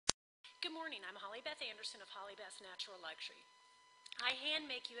Good morning, I'm HollyBeth Anderson of HollyBeth Natural Luxury. I hand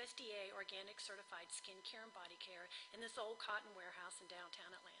make USDA organic certified skincare and body care in this old cotton warehouse in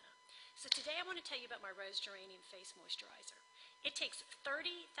downtown Atlanta. So today I want to tell you about my Rose Geranium Face Moisturizer. It takes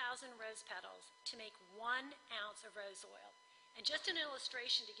 30,000 rose petals to make 1 ounce of rose oil. And just an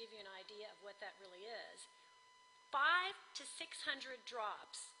illustration to give you an idea of what that really is, 500 to 600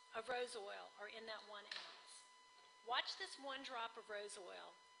 drops of rose oil are in that 1 ounce. Watch this 1 drop of rose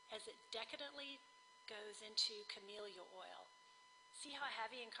oil as it decadently goes into camellia oil. See how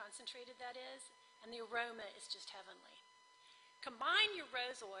heavy and concentrated that is? And the aroma is just heavenly. Combine your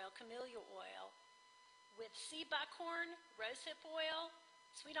rose oil, camellia oil, with sea buckhorn, rosehip oil,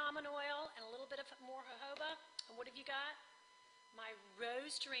 sweet almond oil, and a little bit of more jojoba. And what have you got? My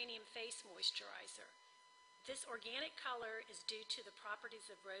Rose Geranium Face Moisturizer. This organic color is due to the properties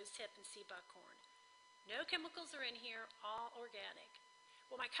of rosehip and sea buckhorn. No chemicals are in here, all organic.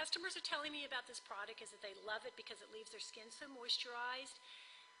 What my customers are telling me about this product is that they love it because it leaves their skin so moisturized,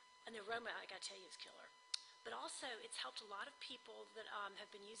 and the aroma, I gotta tell you, is killer. But also, it's helped a lot of people that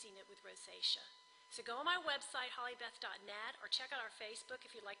have been using it with rosacea. So go on my website, hollybeth.net, or check out our Facebook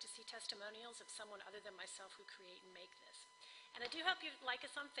if you'd like to see testimonials of someone other than myself who create and make this. And I do hope you like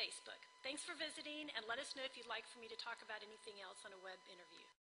us on Facebook. Thanks for visiting, and let us know if you'd like for me to talk about anything else on a web interview.